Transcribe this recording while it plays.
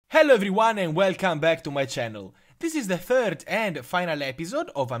Hello everyone and welcome back to my channel. This is the third and final episode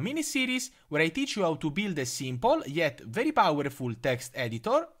of a mini-series where I teach you how to build a simple yet very powerful text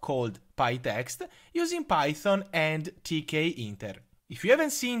editor called PyText using Python and TKINTER. If you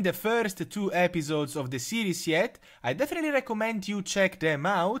haven't seen the first two episodes of the series yet, I definitely recommend you check them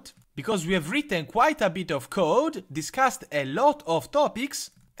out because we have written quite a bit of code, discussed a lot of topics,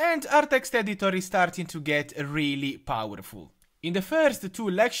 and our text editor is starting to get really powerful. In the first two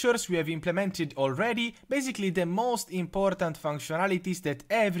lectures we have implemented already basically the most important functionalities that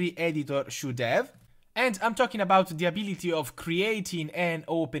every editor should have. And I'm talking about the ability of creating and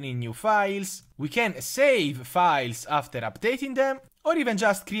opening new files. We can save files after updating them, or even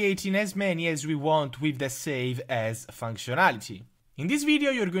just creating as many as we want with the save as functionality. In this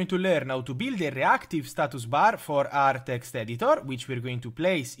video you're going to learn how to build a reactive status bar for our text editor, which we're going to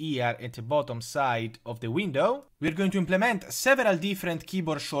place here at the bottom side of the window. We're going to implement several different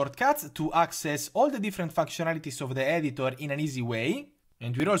keyboard shortcuts to access all the different functionalities of the editor in an easy way.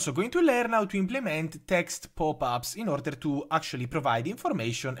 And we're also going to learn how to implement text pop-ups in order to actually provide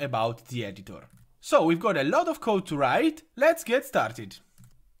information about the editor. So we've got a lot of code to write, let's get started.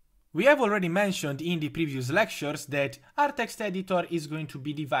 We have already mentioned in the previous lectures that our text editor is going to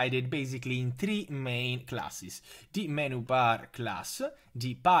be divided basically in three main classes: the menu bar class,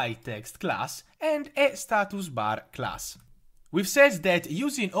 the PyText class, and a status bar class. We've said that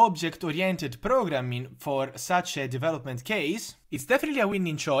using object-oriented programming for such a development case, it's definitely a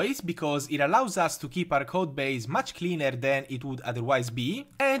winning choice because it allows us to keep our code base much cleaner than it would otherwise be,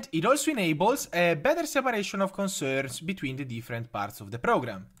 and it also enables a better separation of concerns between the different parts of the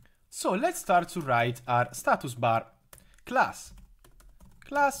program. So let's start to write our status bar class.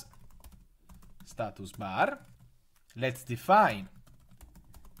 Class status bar. Let's define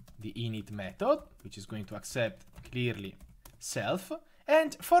the init method, which is going to accept clearly self.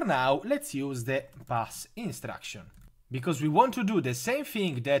 And for now, let's use the pass instruction, because we want to do the same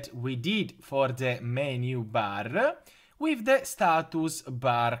thing that we did for the menu bar with the status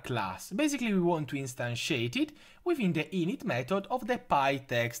bar class. Basically, we want to instantiate it within the init method of the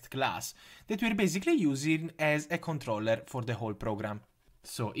PyText class that we're basically using as a controller for the whole program.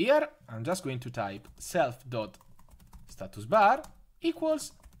 So here, I'm just going to type self.statusbar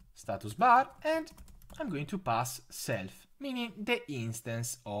equals status bar, and I'm going to pass self, meaning the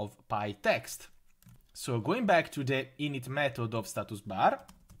instance of PyText. So going back to the init method of status bar,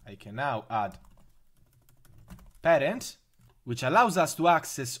 I can now add parent, which allows us to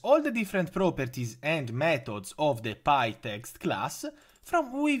access all the different properties and methods of the PyText class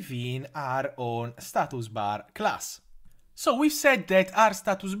from within our own status bar class. So we've said that our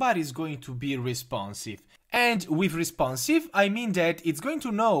status bar is going to be responsive. And with responsive, I mean that it's going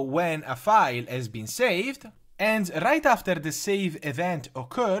to know when a file has been saved, and right after the save event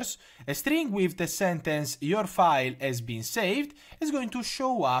occurs, a string with the sentence "your file has been saved" is going to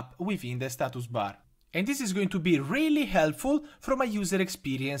show up within the status bar. And this is going to be really helpful from a user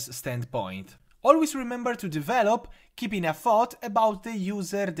experience standpoint. Always remember to develop keeping a thought about the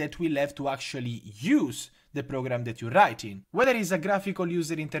user that will have to actually use the program that you're writing. Whether it's a graphical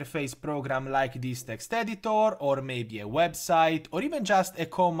user interface program like this text editor, or maybe a website, or even just a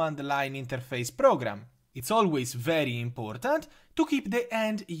command line interface program. It's always very important to keep the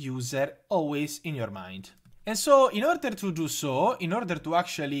end user always in your mind. And so in order to do so, in order to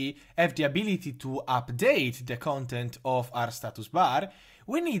actually have the ability to update the content of our status bar,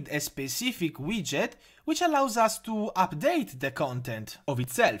 we need a specific widget which allows us to update the content of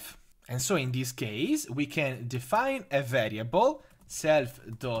itself. And so in this case, we can define a variable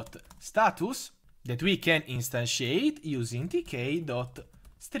self.status that we can instantiate using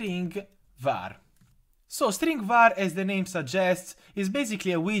tk.stringvar. So stringvar, as the name suggests, is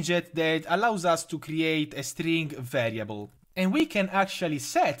basically a widget that allows us to create a string variable. And we can actually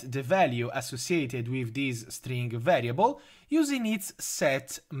set the value associated with this string variable using its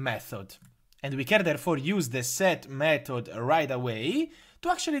set method. And we can therefore use the set method right away to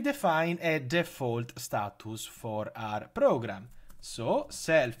actually define a default status for our program. So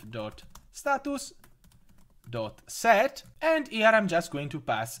self.status.set, and here I'm just going to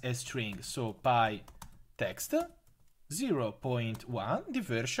pass a string. So PyText 0.1, the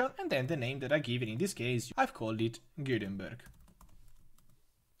version, and then the name that I give it. In this case, I've called it Gutenberg.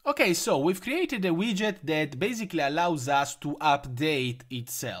 Okay, so we've created a widget that basically allows us to update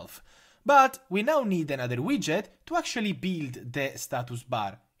itself. But we now need another widget to actually build the status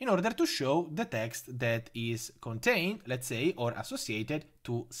bar in order to show the text that is contained, let's say, or associated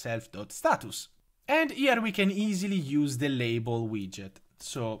to self.status. And here we can easily use the label widget.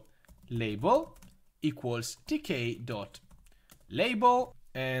 So label equals tk.label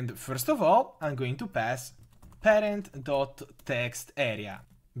And first of all, I'm going to pass parent.textArea,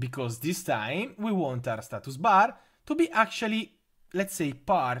 because this time we want our status bar to be actually, let's say,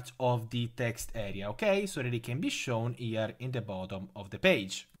 part of the text area, okay? So that it can be shown here in the bottom of the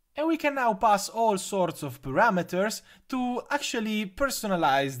page. And we can now pass all sorts of parameters to actually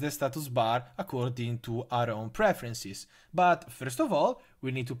personalize the status bar according to our own preferences. But first of all,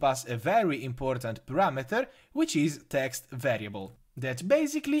 we need to pass a very important parameter, which is text variable. That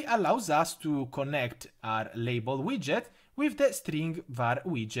basically allows us to connect our label widget with the string var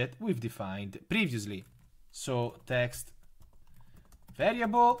widget we've defined previously. So text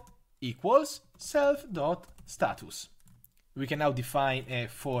variable equals self.status. We can now define a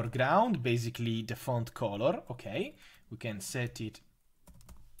foreground, basically the font color, okay? We can set it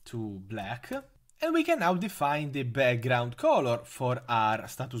to black. And we can now define the background color for our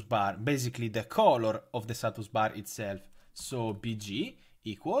status bar, basically the color of the status bar itself. So bg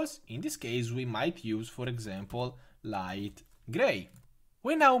equals, in this case, we might use, for example, light gray.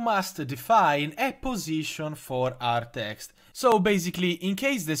 We now must define a position for our text. So basically, in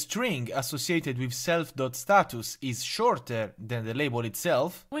case the string associated with self.status is shorter than the label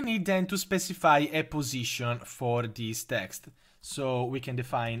itself, we need then to specify a position for this text. So we can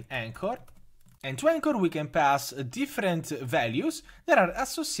define anchor, and to anchor we can pass different values that are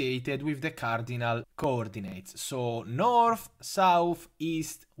associated with the cardinal coordinates. So north, south,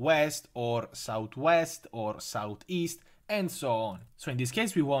 east, west, or southwest, or southeast, and so on. So in this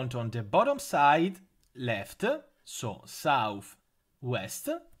case we want on the bottom side left, so south, west,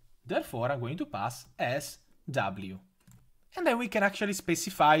 therefore I'm going to pass SW. And then we can actually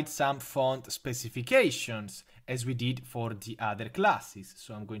specify some font specifications as we did for the other classes.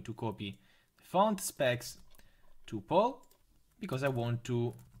 So I'm going to copy the font specs tuple because I want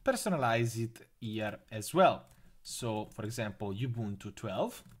to personalize it here as well. So for example, Ubuntu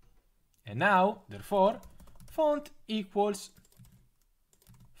 12. And now, therefore, font equals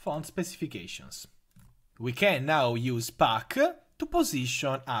font specifications. We can now use pack to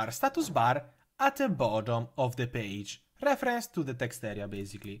position our status bar at the bottom of the page, reference to the text area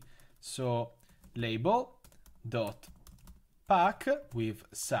basically. So label dot pack with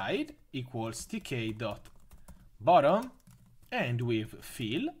side equals tk dot bottom and with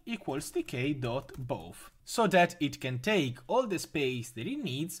fill equals tk dot both, so that it can take all the space that it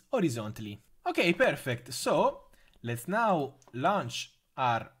needs horizontally. Okay, perfect. So let's now launch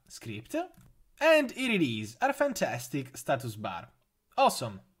our script, and here it is, our fantastic status bar.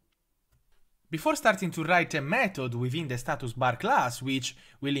 Awesome. Before starting to write a method within the status bar class, which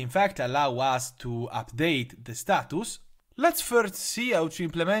will in fact allow us to update the status, let's first see how to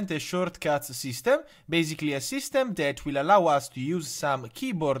implement a shortcuts system, basically a system that will allow us to use some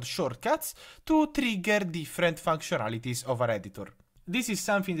keyboard shortcuts to trigger different functionalities of our editor. This is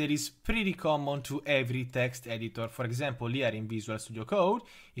something that is pretty common to every text editor. For example, here in Visual Studio Code,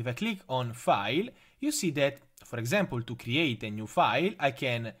 if I click on File, you see that, for example, to create a new file, I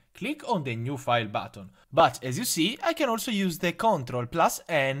can click on the New File button. But as you see, I can also use the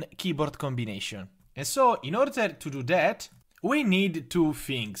Ctrl+N keyboard combination. And so, in order to do that, we need two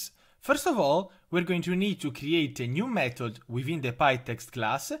things. First of all, we're going to need to create a new method within the PyText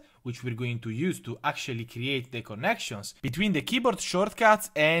class, which we're going to use to actually create the connections between the keyboard shortcuts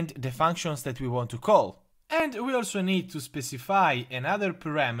and the functions that we want to call. And we also need to specify another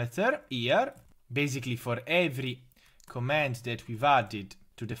parameter here, basically for every command that we've added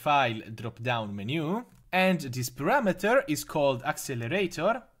to the file drop-down menu. And this parameter is called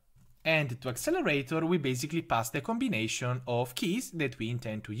accelerator. And to accelerator, we basically pass the combination of keys that we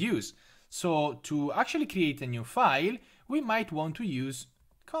intend to use. So to actually create a new file, we might want to use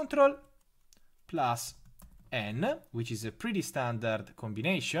Ctrl+N, which is a pretty standard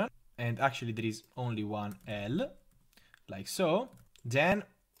combination. And actually there is only one L, like so. Then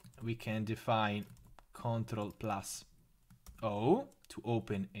we can define Ctrl+O to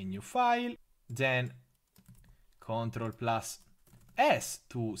open a new file. Then Ctrl+S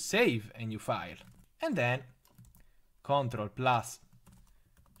to save a new file, and then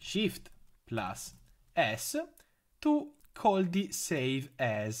Ctrl+Shift+S to call the save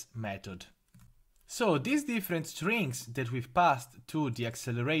as method. So these different strings that we've passed to the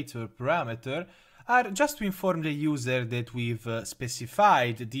accelerator parameter are just to inform the user that we've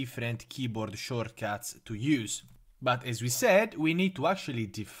specified different keyboard shortcuts to use. But as we said, we need to actually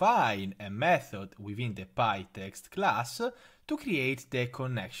define a method within the PyText class to create the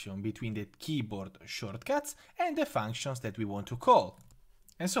connection between the keyboard shortcuts and the functions that we want to call.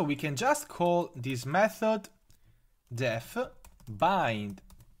 And so we can just call this method def bind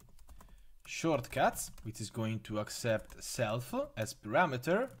shortcuts, which is going to accept self as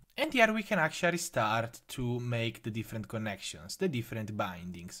parameter. And here we can actually start to make the different connections, the different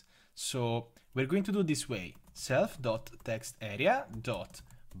bindings. So we're going to do this way,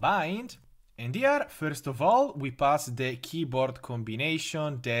 self.textArea.bind. And here, first of all, we pass the keyboard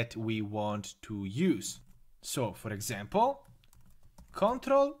combination that we want to use. So, for example,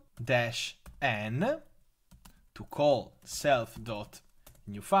 Ctrl-N to call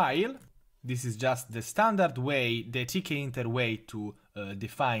self.newFile. This is just the standard way, the TKINTER way to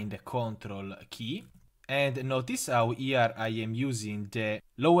define the control key. And notice how here I am using the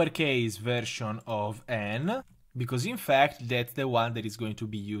lowercase version of n, because in fact that's the one that is going to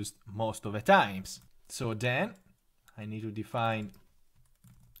be used most of the times. So then I need to define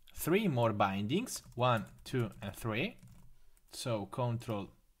 3 more bindings, 1, 2, and 3. So Ctrl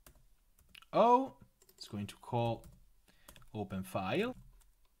O, it's going to call open file.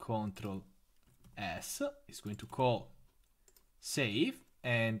 Ctrl S is going to call save,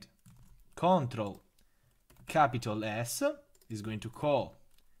 and Ctrl capital S is going to call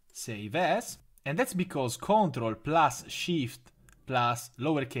save as, and that's because Ctrl plus Shift plus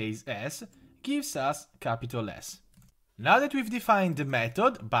lowercase s gives us capital S. Now that we've defined the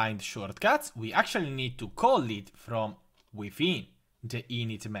method bind shortcuts, we actually need to call it from within the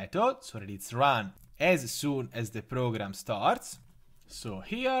init method so that it's run as soon as the program starts. So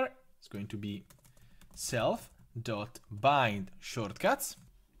here it's going to be self.bind shortcuts,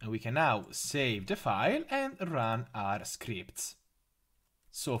 and we can now save the file and run our scripts.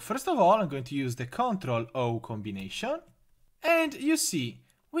 So first of all, I'm going to use the Ctrl O combination, and you see,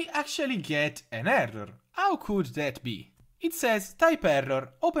 we actually get an error. How could that be? It says type error,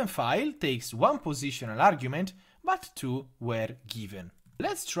 open file takes 1 positional argument, but 2 were given.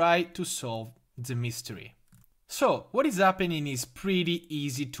 Let's try to solve the mystery. So what is happening is pretty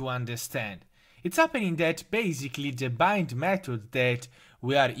easy to understand. It's happening that basically the bind method that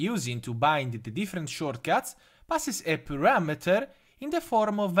we are using to bind the different shortcuts passes a parameter in the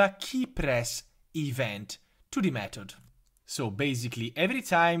form of a key press event to the method. So basically every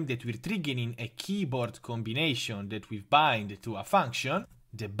time that we're triggering a keyboard combination that we bind to a function,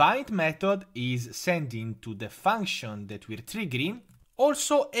 the bind method is sending to the function that we're triggering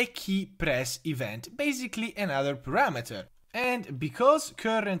also a key press event, basically another parameter. And because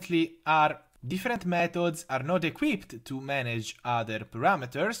currently our different methods are not equipped to manage other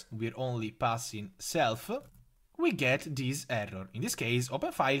parameters, we're only passing self, we get this error. In this case,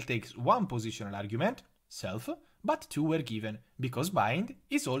 open file takes 1 positional argument, self, but 2 were given, because bind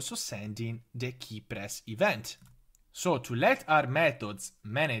is also sending the key press event. So to let our methods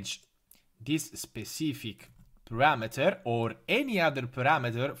manage this specific parameter, or any other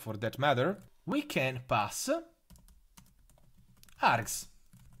parameter for that matter, we can pass args.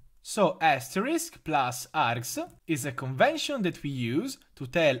 So asterisk plus args is a convention that we use to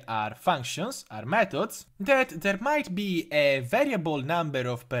tell our functions, our methods, that there might be a variable number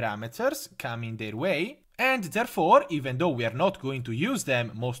of parameters coming their way, and therefore, even though we are not going to use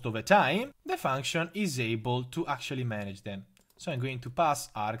them most of the time, the function is able to actually manage them. So I'm going to pass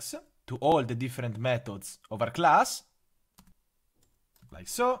args to all the different methods of our class, like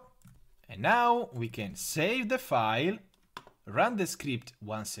so, and now we can save the file, run the script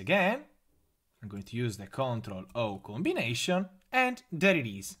once again. I'm going to use the Ctrl O combination, and there it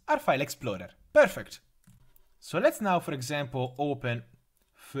is, our file explorer. Perfect. So let's now, for example, open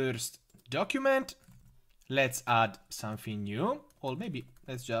first document. Let's add something new, or maybe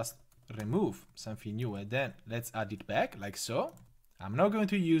let's just remove something new and then let's add it back, like so. I'm now going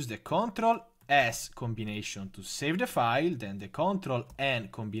to use the Ctrl S combination to save the file, then the Ctrl N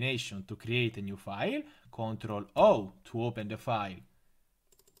combination to create a new file, Ctrl O to open the file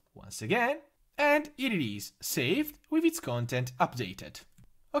once again, and here it is, saved with its content updated.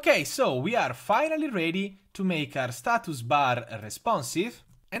 Okay, so we are finally ready to make our status bar responsive,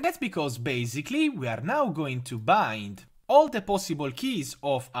 and that's because basically we are now going to bind all the possible keys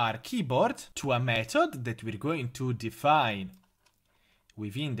of our keyboard to a method that we're going to define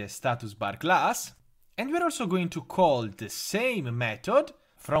within the status bar class, and we're also going to call the same method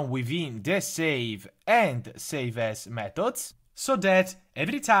from within the save and save as methods, so that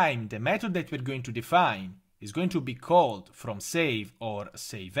every time the method that we're going to define is going to be called from save or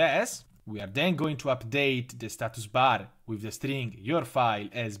save as, we are then going to update the status bar with the string your file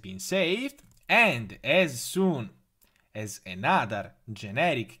has been saved, and as soon as another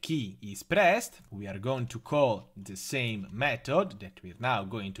generic key is pressed, we are going to call the same method that we're now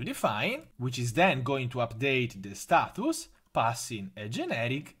going to define, which is then going to update the status, passing a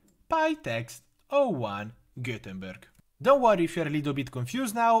generic pytext01 Gutenberg. Don't worry if you're a little bit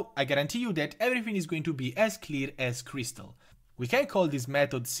confused now, I guarantee you that everything is going to be as clear as crystal. We can call this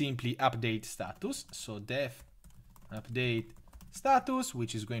method simply update status, so def update status,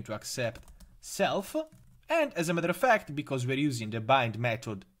 which is going to accept self, and as a matter of fact, because we're using the bind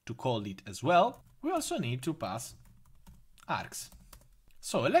method to call it as well, we also need to pass args.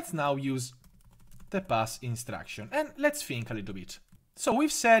 So let's now use the pass instruction and let's think a little bit. So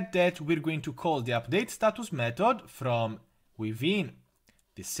we've said that we're going to call the update status method from within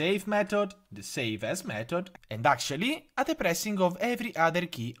the save method, the save as method, and actually at the pressing of every other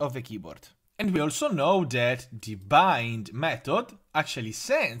key of the keyboard. And we also know that the bind method actually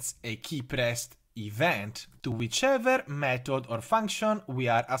sends a key pressed event to whichever method or function we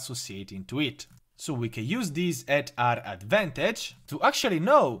are associating to it. So we can use this at our advantage to actually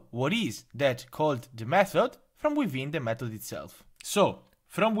know what is that called the method from within the method itself. So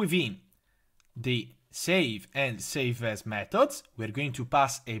from within the save and save as methods, we're going to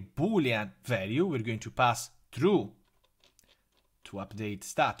pass a Boolean value. We're going to pass true to update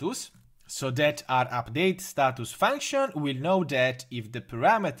status, so that our update status function will know that if the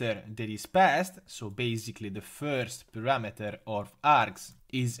parameter that is passed, so basically the first parameter of args,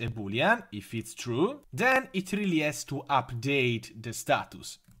 is a Boolean, if it's true, then it really has to update the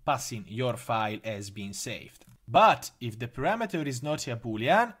status, passing your file as being saved. But if the parameter is not a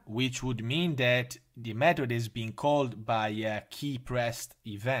Boolean, which would mean that the method is being called by a key pressed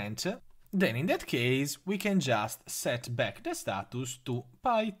event, then in that case we can just set back the status to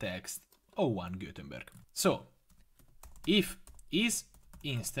pytext01 Gutenberg. So if is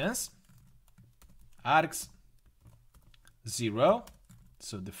instance args 0,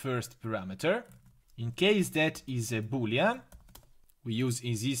 so the first parameter, in case that is a Boolean, we use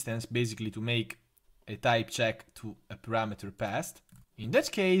isInstance basically to make a type check to a parameter passed. In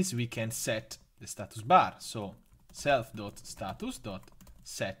that case, we can set the status bar. So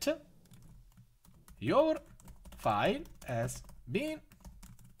self.status.set your file has been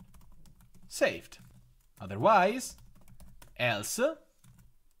saved. Otherwise, else,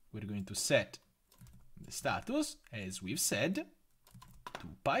 we're going to set the status, as we've said, to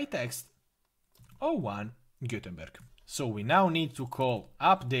pytext01 Gutenberg. So we now need to call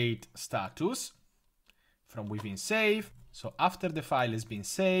update status from within save. So after the file has been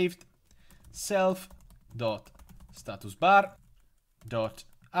saved,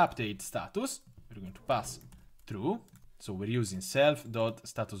 self.statusbar.update status, we're going to pass true. So we're using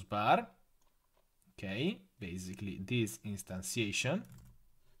self.statusbar, okay, basically this instantiation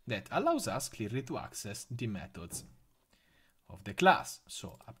that allows us clearly to access the methods of the class,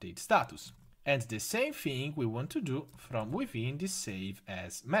 so update status. And the same thing we want to do from within the save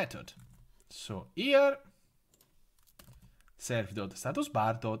as method. So here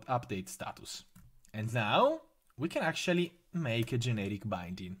self.statusbar.update status. And now we can actually make a generic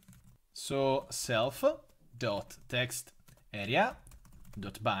binding. So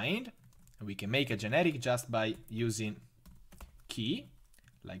self.textArea.bind, and we can make a generic just by using key,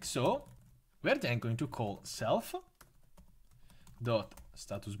 like so. We're then going to call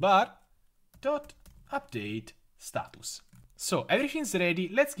self.statusbar.update status. So everything's ready.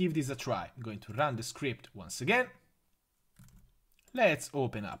 Let's give this a try. I'm going to run the script once again. Let's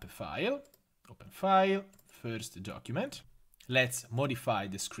open up a file. Open file, first document. Let's modify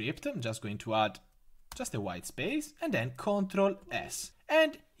the script. I'm just going to add just a white space and then Ctrl S.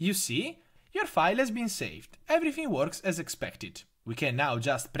 And you see, your file has been saved. Everything works as expected. We can now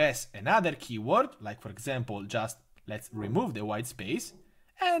just press another keyword, like for example, just let's remove the white space.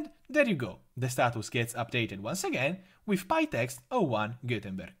 And there you go. The status gets updated once again with pytext01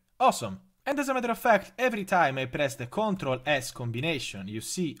 Gutenberg. Awesome. And as a matter of fact, every time I press the Ctrl S combination, you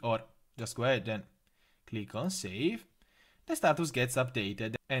see, or just go ahead and click on save, the status gets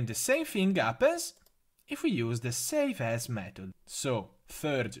updated. And the same thing happens if we use the save as method. So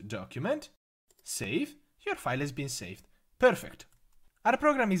third document, save, your file has been saved. Perfect. Our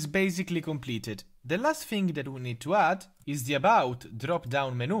program is basically completed. The last thing that we need to add is the about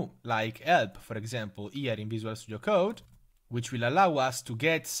drop-down menu, like help, for example, here in Visual Studio Code, which will allow us to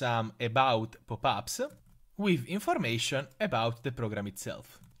get some about pop-ups with information about the program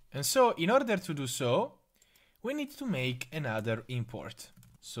itself. And so in order to do so, we need to make another import.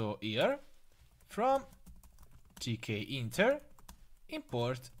 So here, from TKINTER,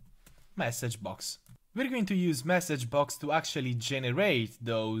 import message box. We're going to use message box to actually generate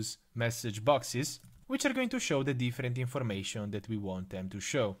those message boxes, which are going to show the different information that we want them to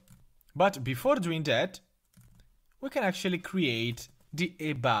show. But before doing that, we can actually create the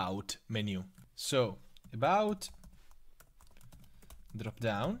about menu. So about drop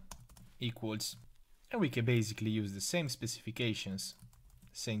down equals And we can basically use the same specifications,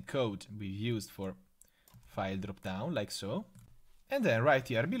 same code we've used for file dropdown, like so. And then right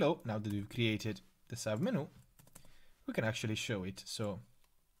here below, now that we've created the submenu, we can actually show it. So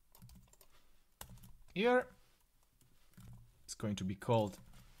here it's going to be called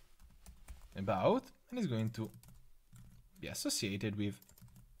about, and it's going to be associated with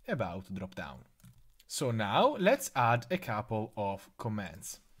about dropdown. So now let's add a couple of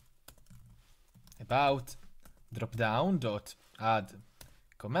commands. About dropdown dot add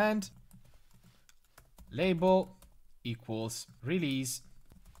command label equals release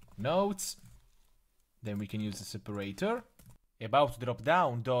notes. Then we can use a separator. About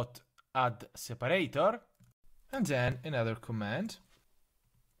dropdown dot add separator, and then another command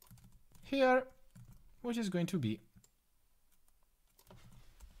here, which is going to be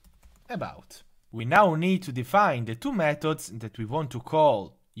about. We now need to define the two methods that we want to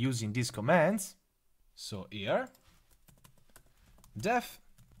call using these commands. So here, def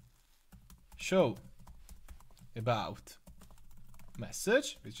show about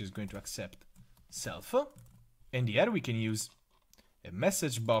message, which is going to accept self, and here we can use a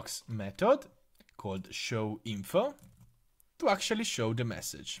message box method called show info to actually show the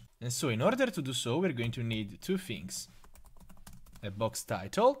message. And so in order to do so, we're going to need two things: a box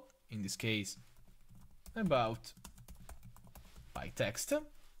title, in this case about by text,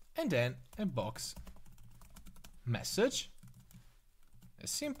 and then a box message, a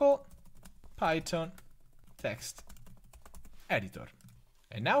simple Python text editor.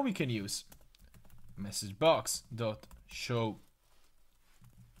 And now we can use message box dot show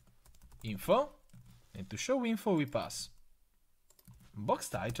info, and to show info we pass box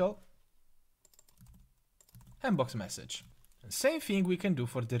title and box message. And same thing we can do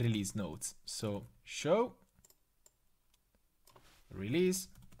for the release notes. So show release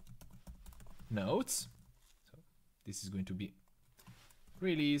notes. So this is going to be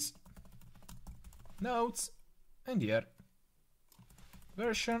release notes, and here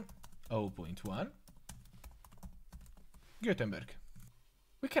version 0.1 Gutenberg.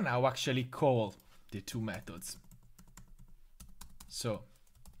 We can now actually call the two methods. So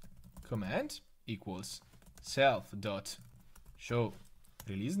command equals self dot show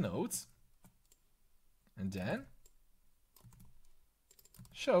release notes, and then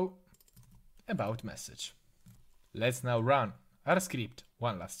show about message. Let's now run our script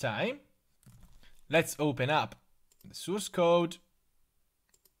one last time. Let's open up the source code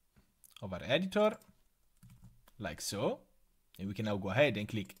of our editor, like so, and we can now go ahead and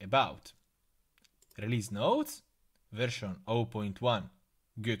click about release notes version 0.1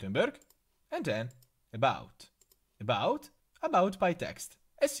 Gutenberg, and then about by text,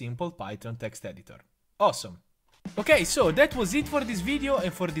 a simple Python text editor. Awesome. Okay, so that was it for this video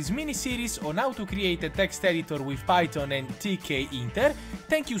and for this mini series on how to create a text editor with Python and TKINTER.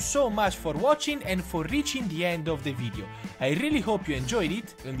 Thank you so much for watching and for reaching the end of the video. I really hope you enjoyed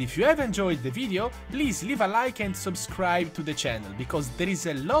it, and if you have enjoyed the video, please leave a like and subscribe to the channel, because there is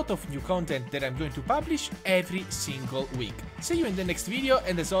a lot of new content that I'm going to publish every single week. See you in the next video,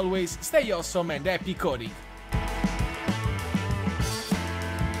 and as always, stay awesome and happy coding!